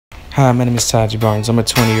Hi, my name is Taji Barnes. I'm a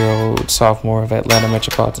 20-year-old sophomore of Atlanta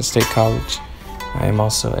Metropolitan State College. I am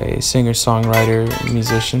also a singer, songwriter,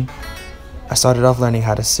 musician. I started off learning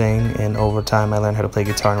how to sing, and over time I learned how to play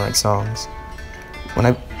guitar and write songs. When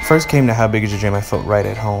I first came to How Big Is Your Dream, I felt right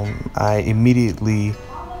at home. I immediately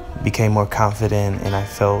became more confident, and I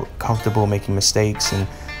felt comfortable making mistakes and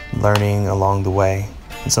learning along the way.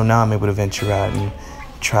 And so now I'm able to venture out and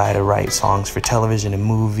try to write songs for television and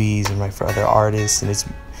movies and write for other artists, and it's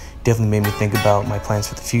definitely made me think about my plans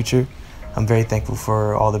for the future. I'm very thankful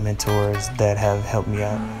for all the mentors that have helped me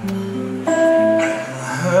out.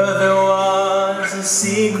 I heard there was a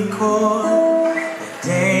secret chord that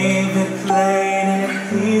David played and it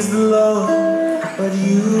pleased the Lord, but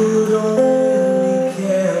you don't really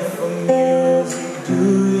care for music, do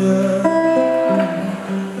you?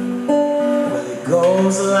 Well, it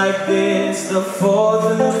goes like this: the fourth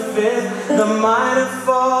and the fifth, the minor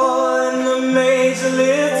fall and the major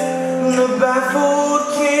lift. The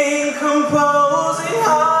baffled king composed